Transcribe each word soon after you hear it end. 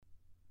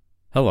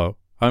Hello,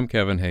 I'm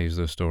Kevin Hayes,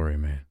 the Story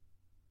Man.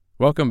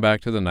 Welcome back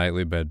to the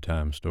Nightly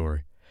Bedtime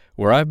Story,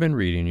 where I've been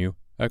reading you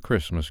A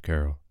Christmas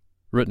Carol,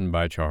 written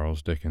by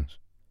Charles Dickens.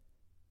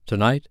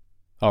 Tonight,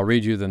 I'll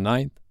read you the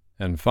 9th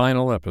and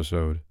final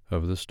episode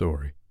of the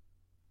story.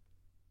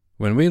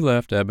 When we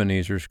left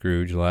Ebenezer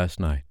Scrooge last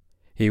night,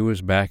 he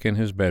was back in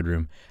his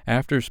bedroom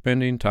after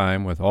spending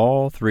time with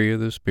all three of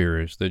the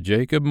spirits that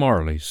Jacob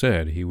Marley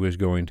said he was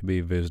going to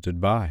be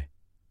visited by.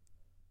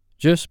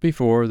 Just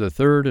before the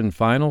third and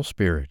final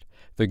spirit,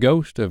 the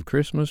ghost of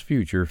Christmas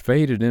future,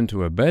 faded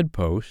into a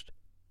bedpost,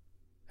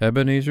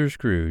 Ebenezer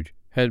Scrooge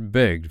had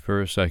begged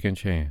for a second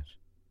chance.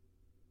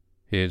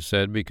 He had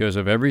said because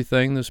of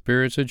everything the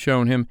spirits had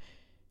shown him,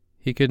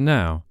 he could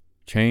now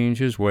change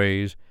his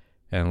ways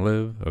and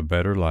live a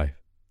better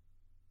life,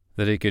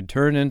 that he could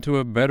turn into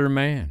a better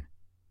man,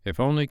 if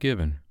only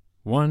given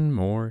one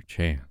more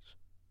chance.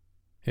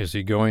 Is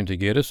he going to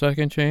get a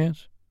second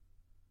chance?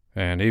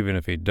 And even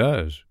if he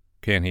does,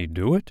 can he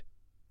do it?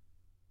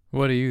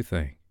 What do you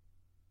think?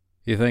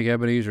 You think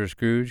Ebenezer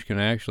Scrooge can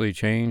actually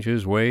change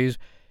his ways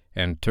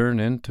and turn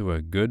into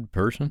a good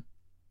person?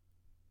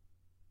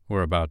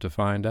 We're about to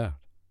find out,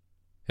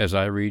 as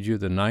I read you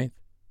the 9th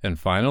and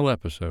final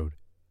episode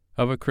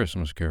of A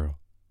Christmas Carol,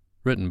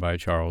 written by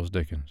Charles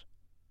Dickens.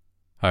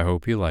 I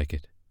hope you like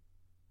it.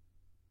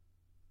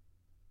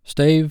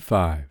 Stave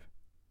 5.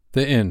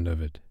 The End of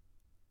It.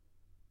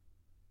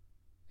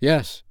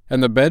 Yes,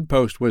 and the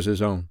bedpost was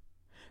his own.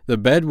 The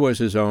bed was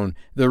his own.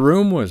 The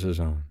room was his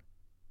own.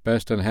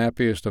 Best and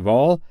happiest of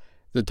all,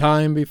 the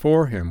time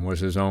before him was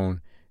his own,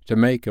 to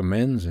make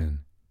amends in.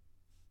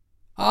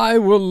 "I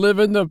will live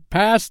in the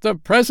past, the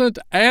present,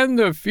 and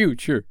the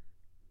future,"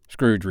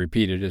 Scrooge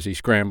repeated as he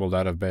scrambled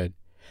out of bed.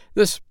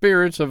 "The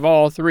spirits of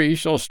all three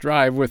shall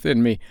strive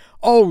within me.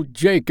 O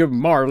Jacob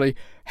Marley,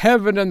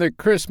 heaven and the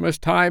Christmas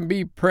time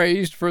be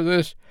praised for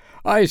this.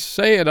 I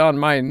say it on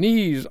my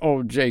knees,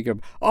 O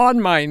Jacob, on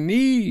my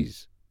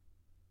knees."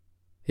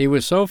 He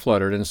was so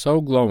fluttered and so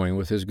glowing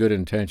with his good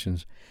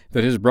intentions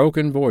that his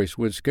broken voice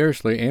would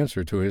scarcely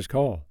answer to his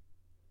call.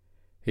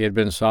 He had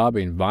been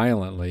sobbing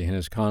violently in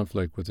his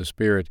conflict with the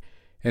spirit,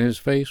 and his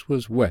face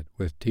was wet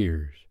with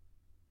tears.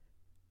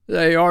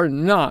 "They are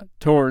not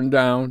torn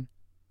down,"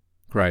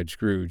 cried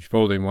Scrooge,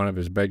 folding one of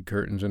his bed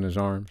curtains in his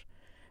arms.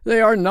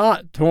 "They are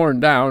not torn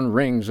down,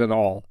 rings and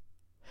all.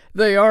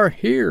 They are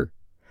here.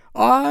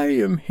 I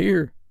am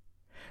here.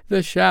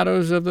 The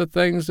shadows of the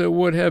things that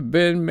would have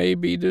been may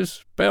be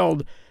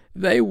dispelled.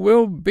 They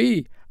will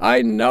be.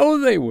 I know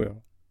they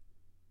will."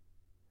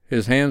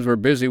 His hands were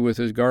busy with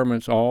his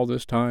garments all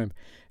this time,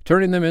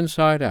 turning them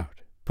inside out,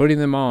 putting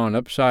them on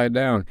upside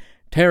down,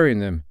 tearing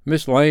them,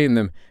 mislaying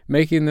them,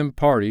 making them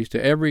parties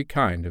to every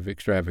kind of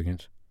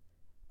extravagance.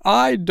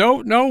 "I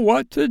don't know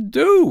what to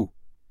do,"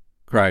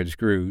 cried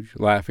Scrooge,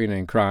 laughing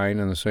and crying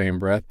in the same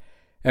breath,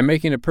 and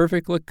making a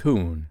perfect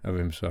lacoon of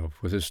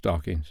himself with his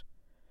stockings.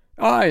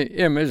 "I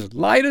am as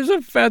light as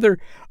a feather.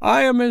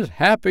 I am as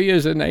happy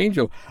as an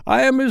angel.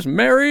 I am as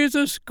merry as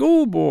a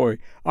schoolboy.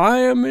 I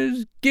am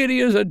as giddy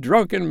as a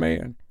drunken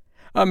man.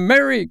 A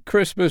Merry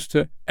Christmas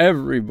to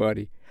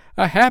everybody.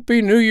 A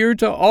Happy New Year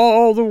to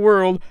all the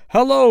world.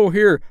 Hello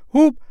here.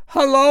 Whoop,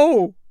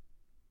 hello!"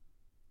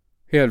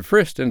 He had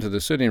frisked into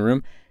the sitting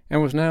room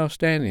and was now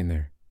standing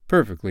there,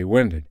 perfectly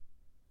winded.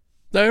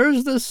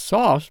 "There's the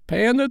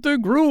saucepan that the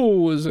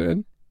gruel was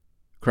in,"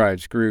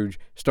 cried Scrooge,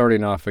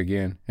 starting off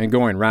again and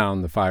going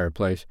round the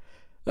fireplace.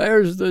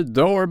 "There's the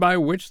door by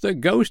which the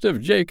ghost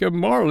of Jacob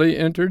Marley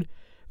entered.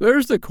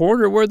 There's the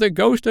corner where the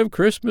ghost of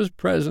Christmas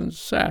presents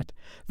sat.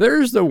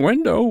 There's the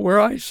window where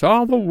I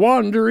saw the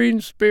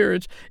wandering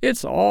spirits.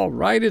 It's all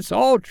right. It's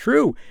all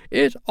true.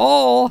 It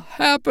all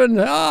happened.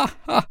 Ha,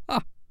 ha,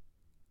 ha."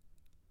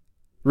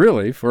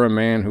 Really, for a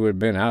man who had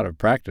been out of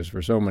practice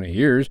for so many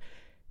years,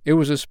 it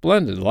was a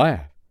splendid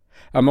laugh,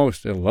 a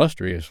most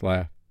illustrious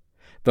laugh,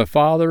 the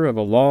father of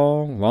a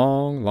long,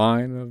 long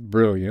line of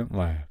brilliant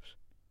laughs.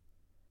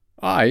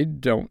 "I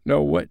don't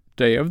know what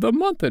day of the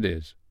month it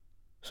is,"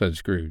 said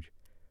Scrooge.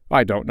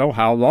 "I don't know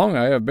how long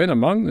I have been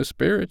among the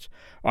spirits.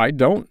 I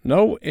don't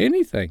know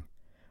anything.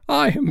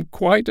 I am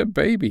quite a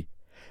baby.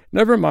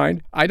 Never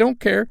mind, I don't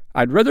care.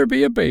 I'd rather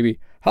be a baby.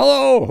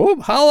 Hello,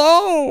 whoop,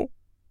 hello!"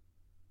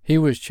 He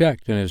was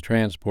checked in his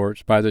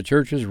transports by the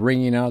churches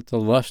ringing out the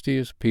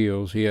lustiest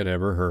peals he had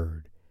ever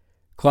heard.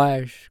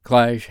 Clash,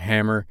 clash,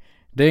 hammer,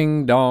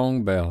 ding,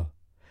 dong, bell.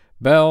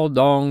 Bell,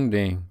 dong,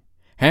 ding.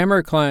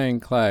 Hammer, clang,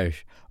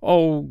 clash.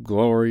 Oh,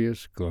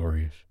 glorious,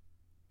 glorious.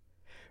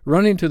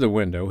 Running to the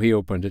window, he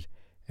opened it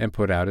and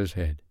put out his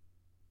head.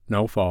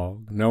 No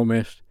fog, no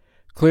mist.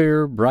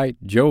 Clear, bright,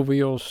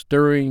 jovial,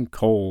 stirring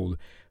cold.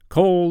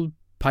 Cold,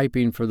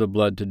 piping for the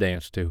blood to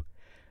dance to.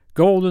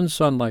 Golden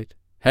sunlight,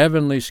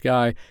 heavenly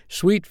sky,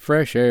 sweet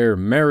fresh air,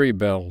 merry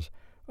bells.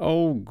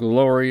 Oh,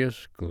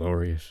 glorious,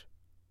 glorious.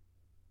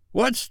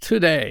 "What's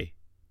today?"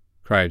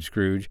 cried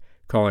Scrooge,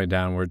 calling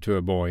downward to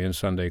a boy in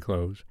Sunday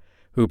clothes,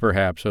 who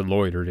perhaps had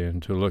loitered in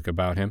to look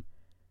about him.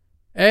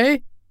 "Eh?"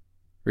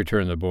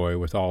 returned the boy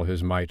with all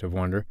his might of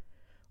wonder.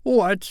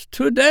 "What's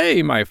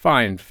today, my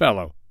fine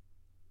fellow?"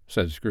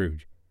 said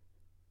Scrooge.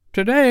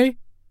 "Today?"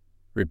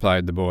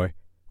 replied the boy.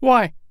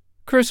 "Why,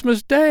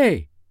 Christmas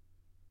Day."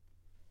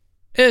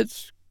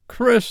 "It's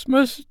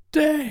Christmas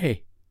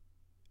Day,"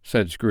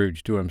 said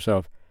Scrooge to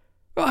himself.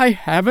 "I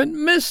haven't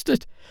missed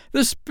it.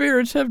 The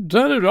spirits have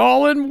done it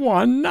all in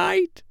one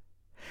night.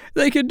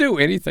 They can do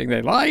anything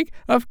they like.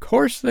 Of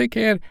course they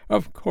can.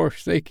 Of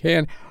course they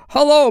can.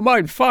 Hello,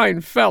 my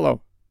fine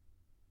fellow."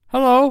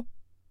 "Hello,"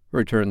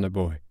 returned the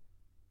boy.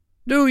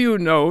 "Do you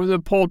know the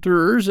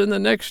poulterers in the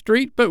next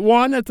street but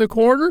one at the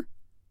corner?"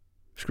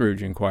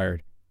 Scrooge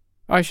inquired.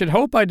 "I should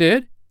hope I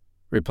did,"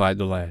 replied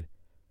the lad.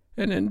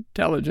 "An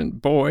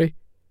intelligent boy,"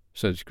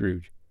 said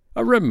Scrooge.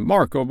 "A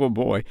remarkable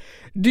boy.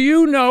 Do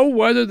you know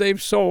whether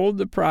they've sold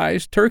the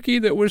prize turkey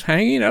that was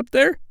hanging up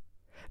there?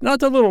 Not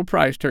the little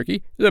prize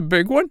turkey, the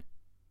big one."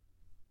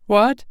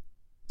 "What?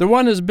 The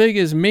one as big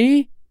as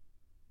me?"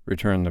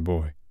 returned the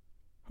boy.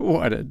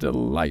 "What a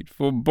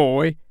delightful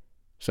boy,"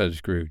 said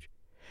Scrooge.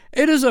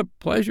 "It is a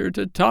pleasure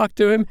to talk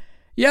to him.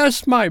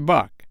 Yes, my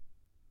buck."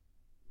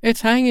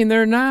 "It's hanging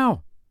there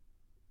now,"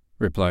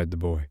 replied the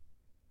boy.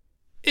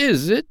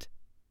 "Is it?"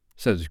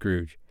 said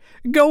Scrooge.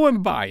 "Go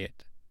and buy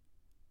it."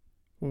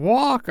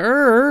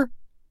 "Walker!"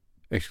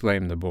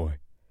 exclaimed the boy.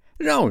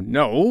 "No,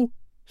 no,"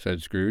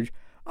 said Scrooge.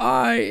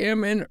 "I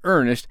am in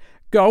earnest.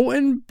 Go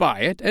and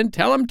buy it, and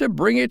tell him to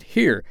bring it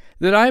here,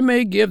 that I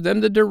may give them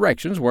the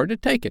directions where to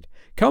take it.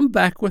 Come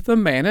back with the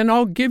man, and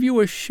I'll give you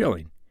a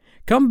shilling.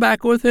 Come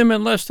back with him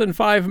in less than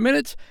 5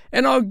 minutes,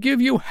 and I'll give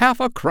you half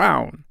a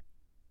crown."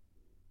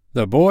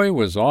 The boy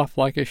was off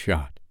like a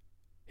shot.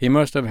 He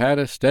must have had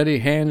a steady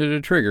hand at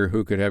a trigger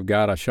who could have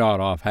got a shot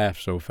off half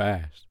so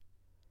fast.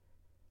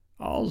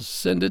 "I'll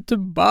send it to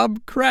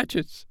Bob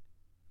Cratchit's,"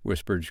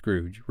 whispered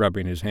Scrooge,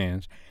 rubbing his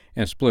hands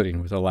and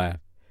splitting with a laugh.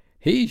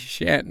 "He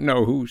shan't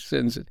know who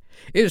sends it.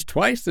 It's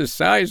twice the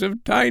size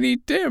of Tiny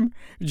Tim.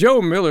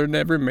 Joe Miller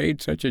never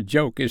made such a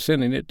joke as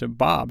sending it to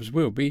Bob's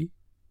will be."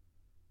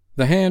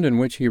 The hand in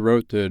which he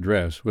wrote the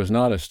address was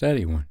not a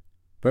steady one,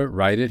 but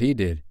write it he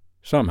did,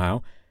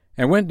 somehow,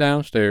 and went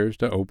downstairs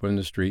to open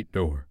the street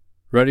door,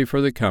 ready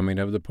for the coming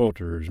of the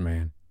poulterer's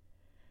man.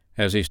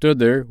 As he stood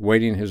there,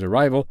 waiting his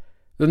arrival,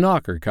 the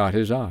knocker caught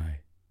his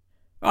eye.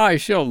 "I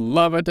shall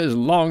love it as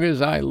long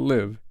as I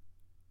live,"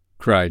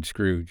 cried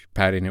Scrooge,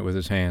 patting it with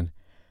his hand.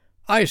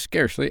 "I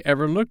scarcely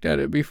ever looked at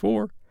it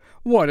before.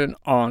 What an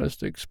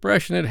honest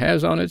expression it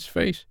has on its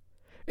face.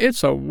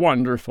 It's a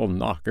wonderful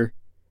knocker.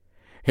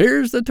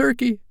 Here's the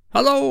turkey.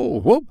 Hello,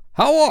 whoop,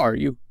 how are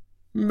you?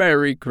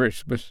 Merry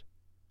Christmas."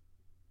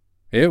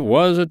 It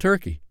was a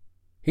turkey.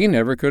 He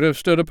never could have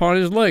stood upon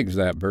his legs,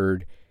 that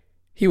bird.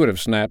 He would have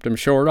snapped him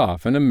short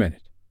off in a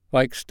minute,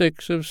 like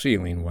sticks of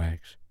sealing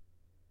wax.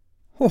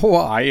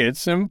 "Why,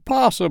 it's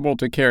impossible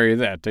to carry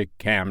that to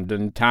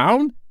Camden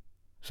Town,"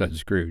 said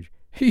Scrooge.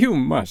 "You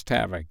must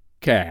have a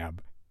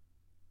cab."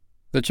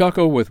 The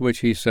chuckle with which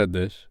he said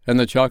this, and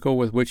the chuckle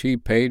with which he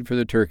paid for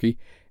the turkey,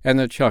 and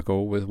the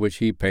chuckle with which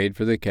he paid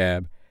for the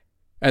cab,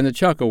 and the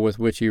chuckle with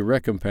which he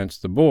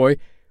recompensed the boy,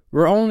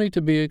 were only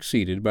to be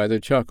exceeded by the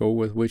chuckle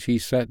with which he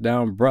sat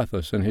down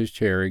breathless in his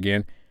chair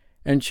again,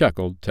 and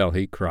chuckled till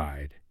he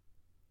cried.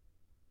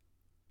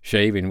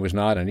 Shaving was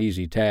not an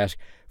easy task,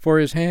 for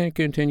his hand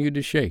continued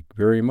to shake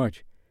very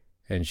much,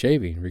 and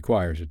shaving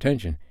requires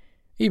attention,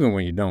 even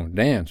when you don't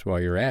dance while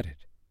you're at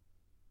it.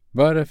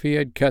 But if he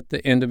had cut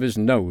the end of his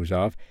nose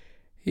off,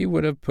 he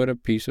would have put a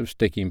piece of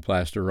sticking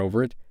plaster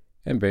over it,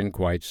 and been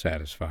quite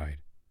satisfied.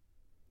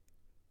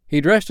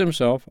 He dressed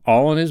himself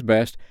all in his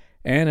best,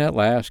 and at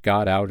last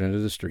got out into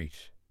the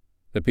streets.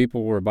 The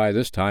people were by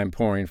this time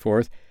pouring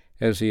forth,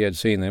 as he had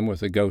seen them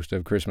with the ghost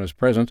of Christmas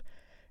present,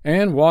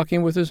 and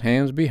walking with his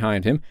hands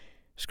behind him,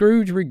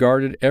 Scrooge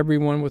regarded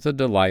everyone with a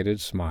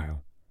delighted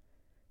smile.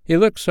 He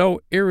looked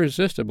so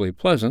irresistibly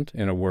pleasant,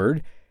 in a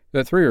word,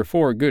 that 3 or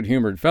 4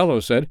 good-humored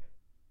fellows said,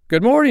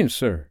 "Good morning,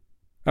 sir.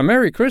 A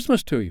Merry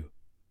Christmas to you."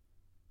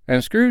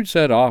 And Scrooge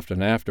said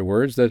often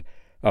afterwards that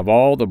of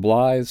all the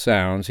blithe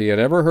sounds he had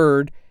ever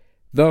heard,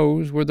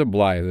 those were the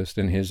blithest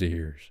in his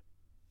ears.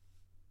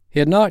 He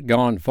had not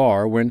gone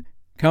far when,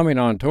 coming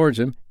on towards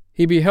him,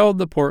 he beheld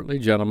the portly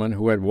gentleman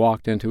who had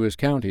walked into his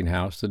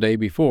counting-house the day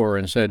before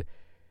and said,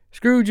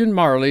 "Scrooge and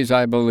Marley's,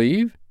 I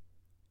believe."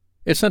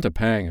 It sent a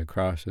pang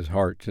across his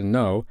heart to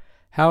know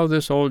how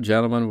this old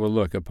gentleman would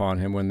look upon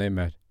him when they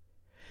met.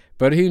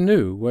 But he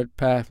knew what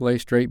path lay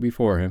straight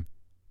before him,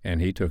 and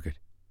he took it.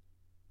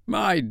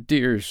 "My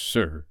dear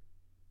sir,"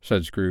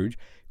 said Scrooge,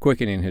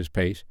 quickening his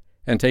pace,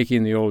 and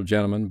taking the old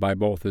gentleman by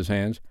both his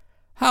hands,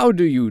 "how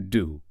do you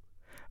do?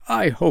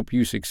 I hope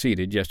you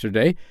succeeded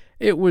yesterday.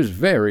 It was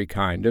very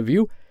kind of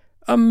you.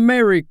 A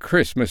Merry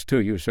Christmas to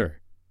you, sir."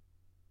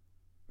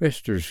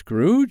 "Mr.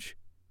 Scrooge?"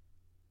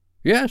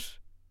 "Yes,"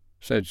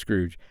 said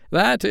Scrooge,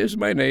 "that is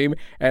my name,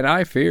 and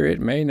I fear it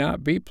may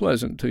not be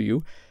pleasant to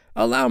you.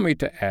 Allow me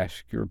to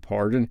ask your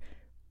pardon.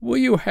 Will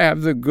you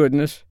have the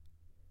goodness—"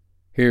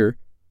 Here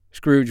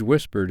Scrooge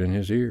whispered in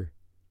his ear.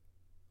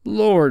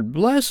 "Lord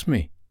bless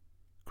me!"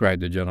 cried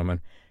the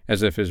gentleman,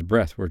 as if his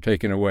breath were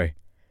taken away.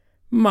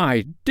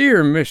 "My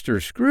dear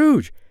Mr.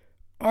 Scrooge,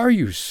 are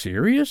you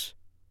serious?"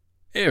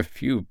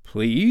 "If you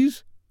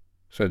please,"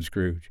 said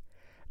Scrooge.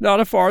 "Not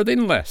a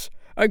farthing less.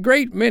 A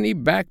great many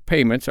back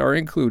payments are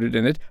included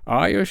in it,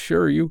 I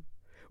assure you.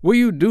 Will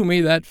you do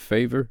me that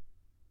favor?"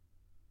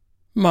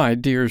 "My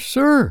dear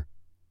sir,"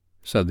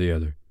 said the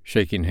other,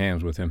 shaking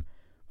hands with him,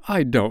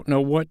 "I don't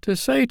know what to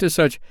say to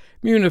such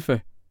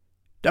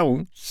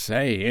 "Don't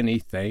say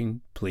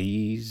anything,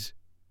 please,"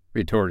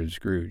 retorted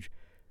Scrooge.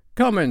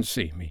 "Come and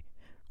see me.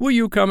 Will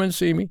you come and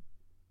see me?"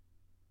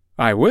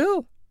 "I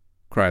will,"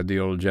 cried the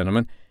old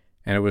gentleman,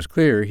 and it was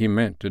clear he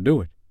meant to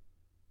do it.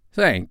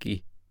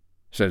 "Thank'ee,"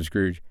 said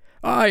Scrooge.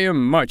 "I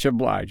am much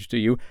obliged to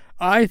you.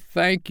 I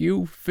thank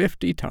you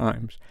 50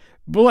 times.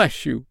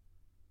 Bless you."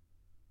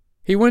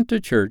 He went to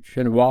church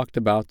and walked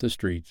about the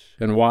streets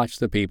and watched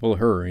the people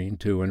hurrying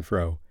to and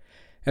fro,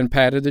 and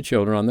patted the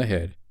children on the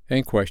head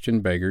and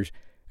questioned beggars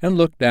and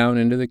looked down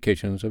into the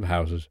kitchens of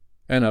houses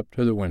and up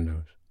to the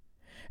windows,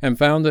 and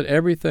found that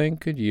everything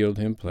could yield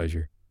him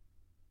pleasure.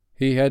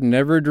 He had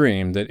never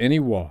dreamed that any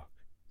walk,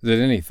 that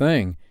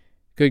anything,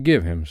 could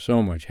give him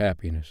so much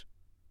happiness.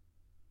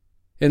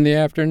 In the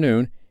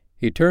afternoon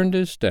he turned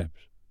his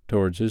steps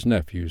towards his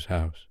nephew's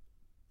house.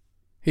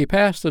 He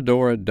passed the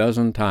door a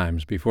dozen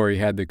times before he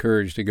had the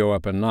courage to go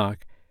up and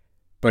knock,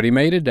 but he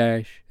made a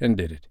dash and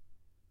did it.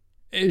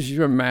 "Is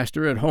your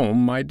master at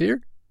home, my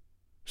dear?"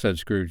 said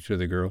Scrooge to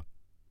the girl.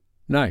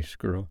 Nice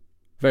girl.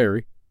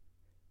 Very.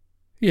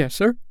 "Yes,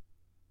 sir."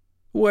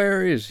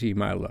 "Where is he,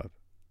 my love?"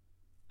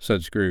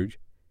 said Scrooge.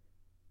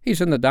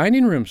 "He's in the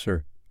dining room,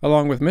 sir,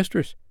 along with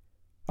mistress.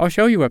 I'll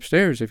show you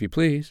upstairs, if you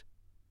please."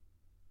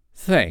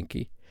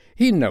 "Thank'ee.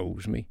 He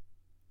knows me,"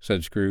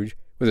 said Scrooge,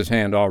 with his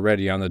hand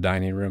already on the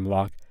dining-room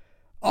lock.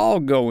 "I'll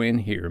go in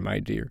here, my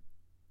dear."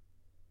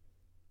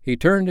 He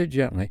turned it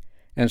gently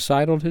and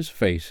sidled his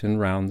face in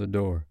round the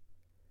door.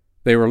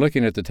 They were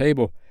looking at the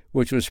table,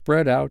 which was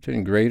spread out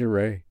in great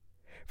array,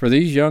 for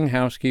these young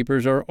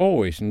housekeepers are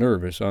always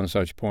nervous on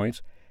such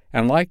points,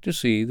 and like to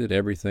see that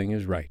everything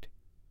is right.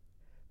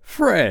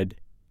 "Fred,"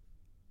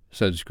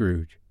 said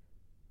Scrooge.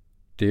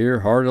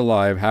 Dear heart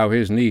alive, how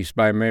his niece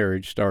by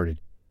marriage started.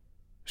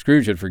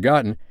 Scrooge had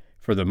forgotten,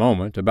 for the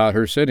moment, about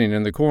her sitting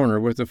in the corner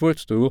with the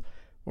footstool,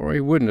 or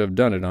he wouldn't have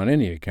done it on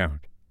any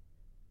account.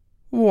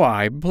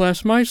 "Why,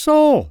 bless my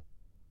soul!"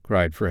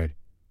 cried Fred.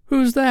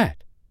 "Who's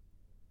that?"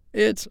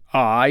 "It's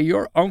I,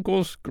 your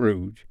Uncle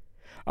Scrooge.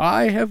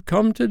 I have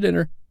come to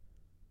dinner.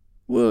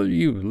 Will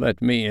you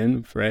let me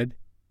in, Fred?"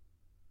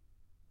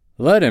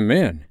 Let him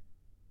in?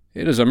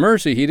 It is a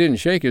mercy he didn't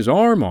shake his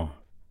arm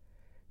off.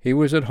 He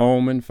was at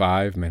home in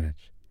 5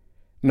 minutes.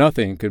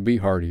 Nothing could be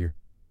heartier.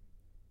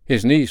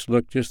 His niece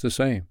looked just the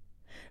same.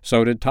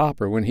 So did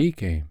Topper when he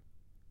came.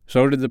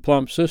 So did the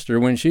plump sister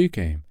when she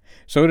came.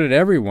 So did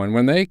everyone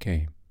when they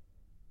came.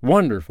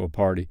 Wonderful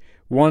party,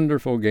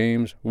 wonderful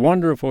games,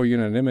 wonderful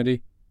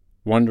unanimity,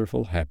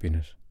 wonderful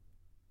happiness.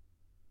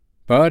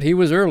 But he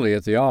was early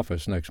at the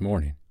office next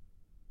morning.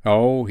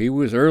 Oh, he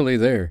was early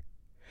there.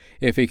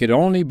 If he could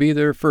only be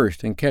there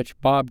first and catch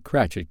Bob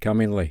Cratchit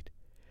coming late.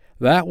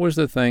 That was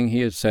the thing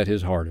he had set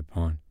his heart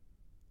upon.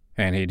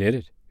 And he did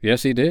it.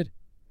 Yes, he did.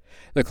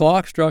 The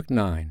clock struck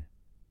 9.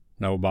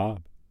 No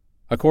Bob.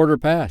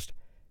 1:15.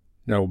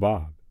 No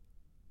Bob.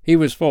 He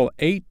was full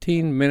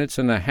 18 minutes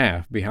and a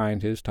half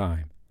behind his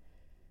time.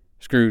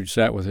 Scrooge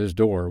sat with his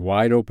door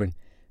wide open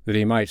that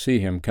he might see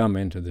him come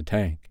into the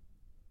tank.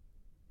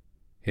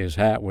 His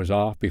hat was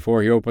off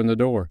before he opened the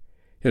door,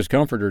 his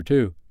comforter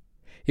too.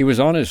 He was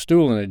on his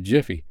stool in a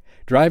jiffy,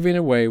 driving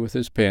away with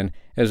his pen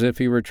as if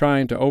he were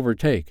trying to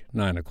overtake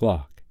 9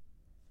 o'clock.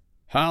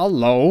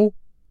 "Hallo!"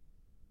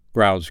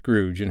 growled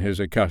Scrooge in his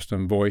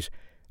accustomed voice,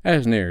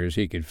 as near as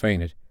he could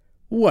feign it.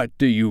 "What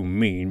do you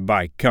mean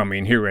by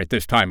coming here at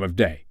this time of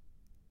day?"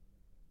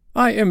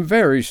 "I am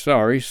very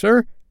sorry,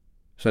 sir,"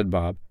 said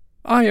Bob.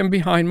 "I am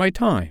behind my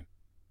time."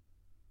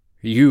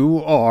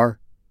 "You are?"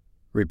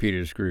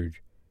 repeated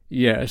Scrooge.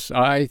 "Yes,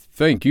 I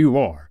think you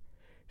are.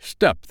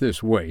 Step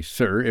this way,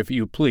 sir, if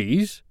you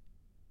please."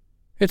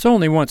 "It's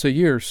only once a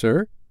year,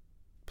 sir,"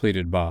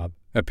 pleaded Bob,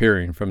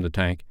 appearing from the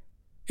tank.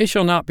 "It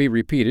shall not be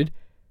repeated.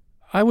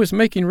 I was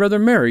making rather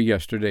merry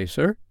yesterday,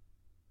 sir."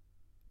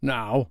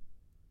 "Now,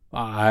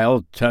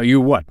 I'll tell you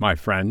what, my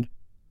friend,"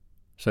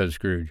 said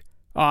Scrooge.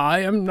 "I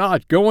am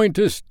not going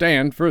to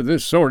stand for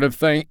this sort of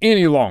thing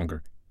any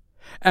longer.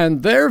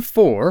 And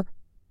therefore,"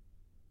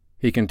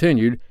 he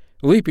continued,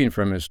 leaping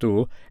from his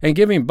stool and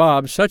giving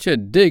Bob such a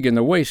dig in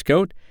the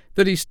waistcoat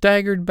that he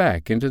staggered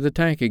back into the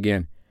tank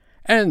again,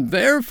 "and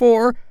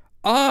therefore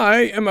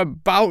I am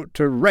about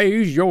to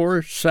raise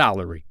your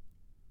salary."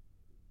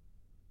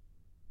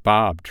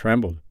 Bob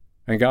trembled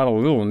and got a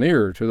little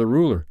nearer to the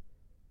ruler.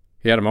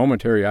 He had a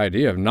momentary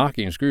idea of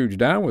knocking Scrooge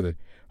down with it,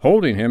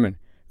 holding him and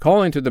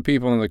calling to the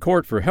people in the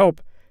court for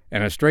help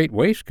and a straight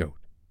waistcoat.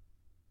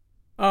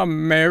 "A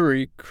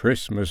Merry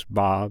Christmas,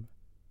 Bob,"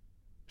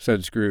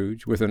 said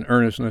Scrooge with an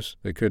earnestness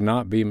that could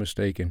not be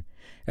mistaken,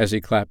 as he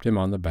clapped him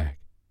on the back.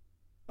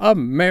 "A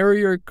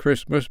merrier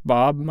Christmas,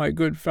 Bob, my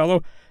good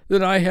fellow,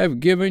 than I have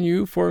given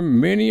you for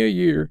many a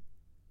year.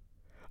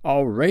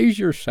 I'll raise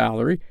your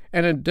salary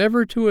and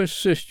endeavor to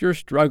assist your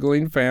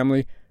struggling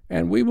family,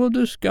 and we will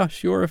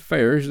discuss your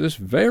affairs this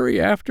very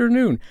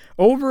afternoon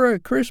over a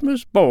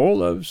Christmas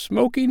bowl of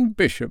smoking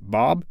bishop,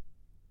 Bob.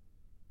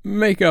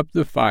 Make up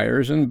the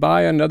fires and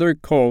buy another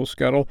coal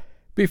scuttle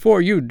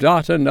before you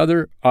dot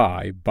another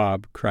I,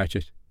 Bob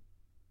Cratchit."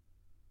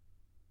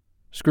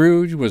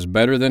 Scrooge was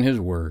better than his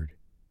word.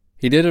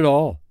 He did it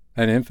all,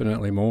 and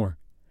infinitely more.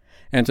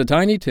 And to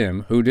Tiny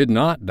Tim, who did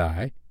not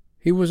die,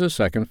 he was a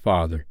second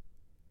father.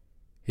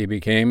 He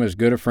became as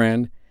good a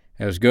friend,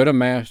 as good a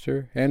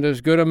master, and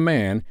as good a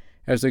man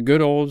as the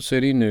good old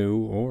city knew,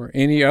 or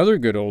any other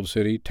good old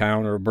city,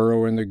 town, or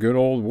borough in the good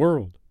old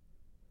world.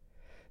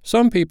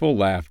 Some people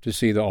laughed to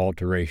see the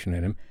alteration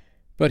in him,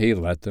 but he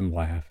let them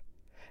laugh,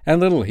 and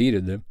little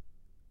heeded them,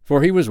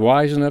 for he was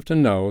wise enough to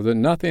know that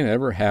nothing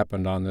ever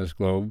happened on this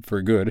globe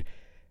for good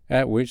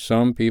at which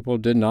some people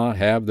did not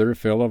have their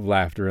fill of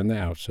laughter in the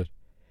outset,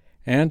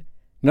 and,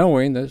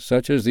 knowing that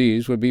such as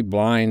these would be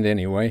blind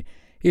anyway,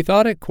 he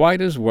thought it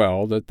quite as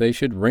well that they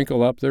should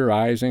wrinkle up their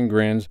eyes and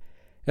grins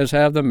as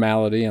have the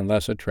malady in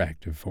less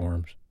attractive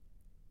forms.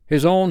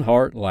 His own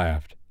heart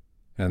laughed,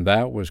 and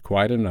that was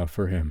quite enough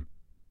for him.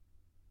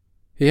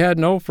 He had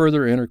no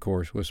further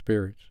intercourse with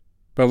spirits,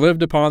 but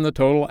lived upon the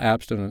total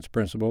abstinence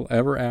principle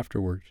ever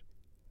afterwards,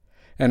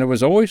 and it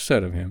was always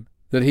said of him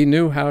that he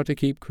knew how to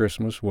keep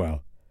Christmas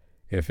well,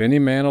 if any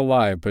man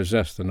alive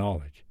possessed the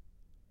knowledge.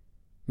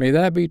 May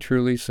that be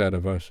truly said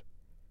of us,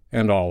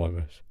 and all of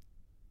us.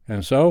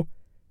 And so,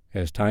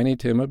 as Tiny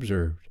Tim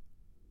observed,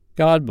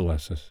 God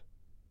bless us,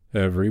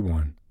 every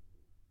one.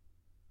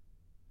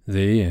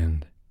 The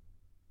End.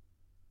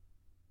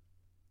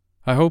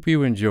 I hope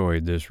you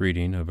enjoyed this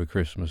reading of A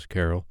Christmas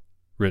Carol,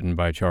 written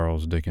by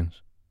Charles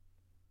Dickens.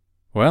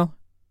 Well,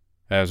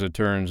 as it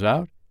turns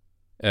out,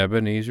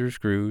 Ebenezer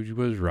Scrooge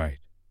was right.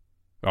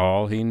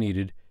 All he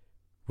needed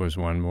was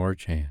one more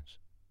chance.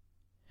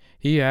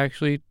 He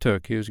actually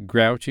took his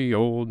grouchy,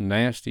 old,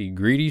 nasty,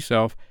 greedy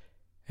self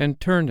and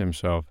turned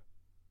himself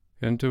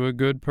into a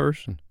good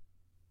person.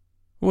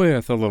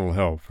 With a little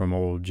help from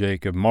old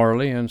Jacob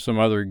Marley and some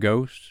other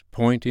ghosts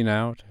pointing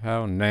out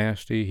how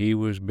nasty he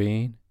was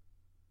being,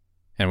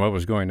 and what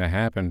was going to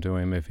happen to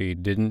him if he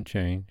didn't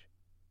change.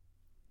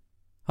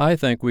 I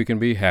think we can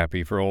be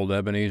happy for old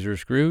Ebenezer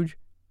Scrooge,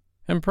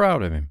 and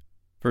proud of him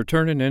for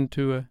turning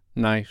into a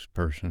nice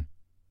person,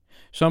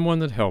 someone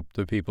that helped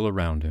the people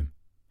around him.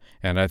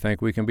 And I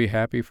think we can be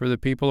happy for the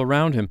people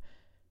around him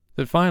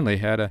that finally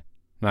had a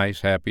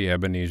nice, happy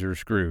Ebenezer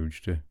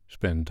Scrooge to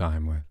spend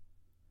time with,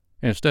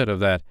 instead of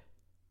that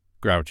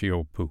grouchy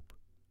old poop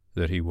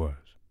that he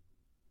was.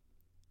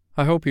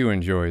 I hope you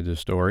enjoyed this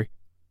story,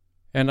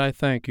 and I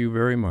thank you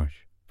very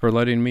much for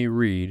letting me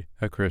read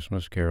A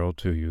Christmas Carol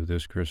to you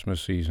this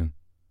Christmas season.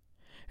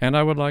 And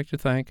I would like to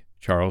thank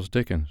Charles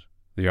Dickens,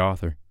 the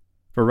author,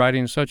 for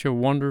writing such a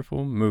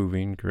wonderful,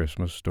 moving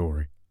Christmas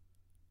story.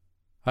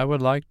 I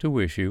would like to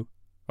wish you,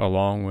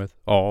 along with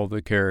all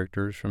the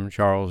characters from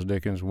Charles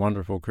Dickens'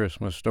 wonderful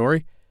Christmas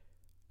story,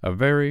 a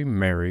very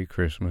Merry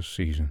Christmas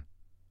season.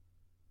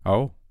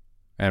 Oh,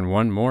 and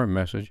one more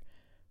message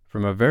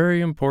from a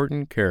very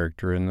important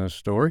character in this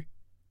story,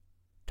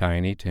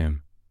 Tiny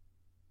Tim.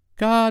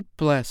 God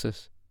bless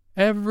us,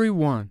 every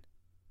one.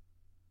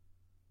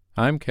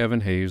 I'm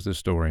Kevin Hayes, the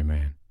Story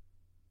Man.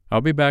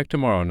 I'll be back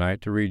tomorrow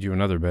night to read you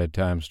another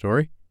bedtime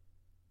story.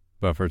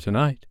 But for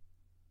tonight,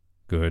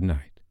 good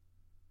night.